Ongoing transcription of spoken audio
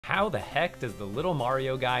How the heck does the little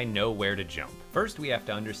Mario guy know where to jump? First, we have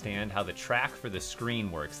to understand how the track for the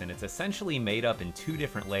screen works, and it's essentially made up in two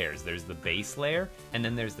different layers. There's the base layer, and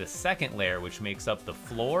then there's the second layer, which makes up the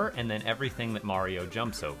floor, and then everything that Mario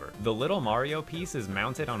jumps over. The little Mario piece is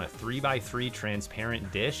mounted on a 3x3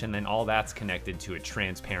 transparent dish, and then all that's connected to a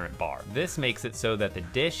transparent bar. This makes it so that the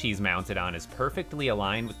dish he's mounted on is perfectly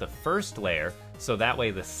aligned with the first layer, so that way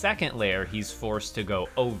the second layer he's forced to go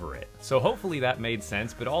over it. So hopefully that made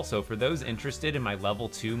sense, but also for those interested in my level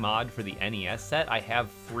 2 mod for the NES set, I have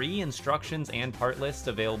free instructions and part lists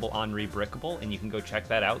available on Rebrickable, and you can go check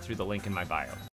that out through the link in my bio.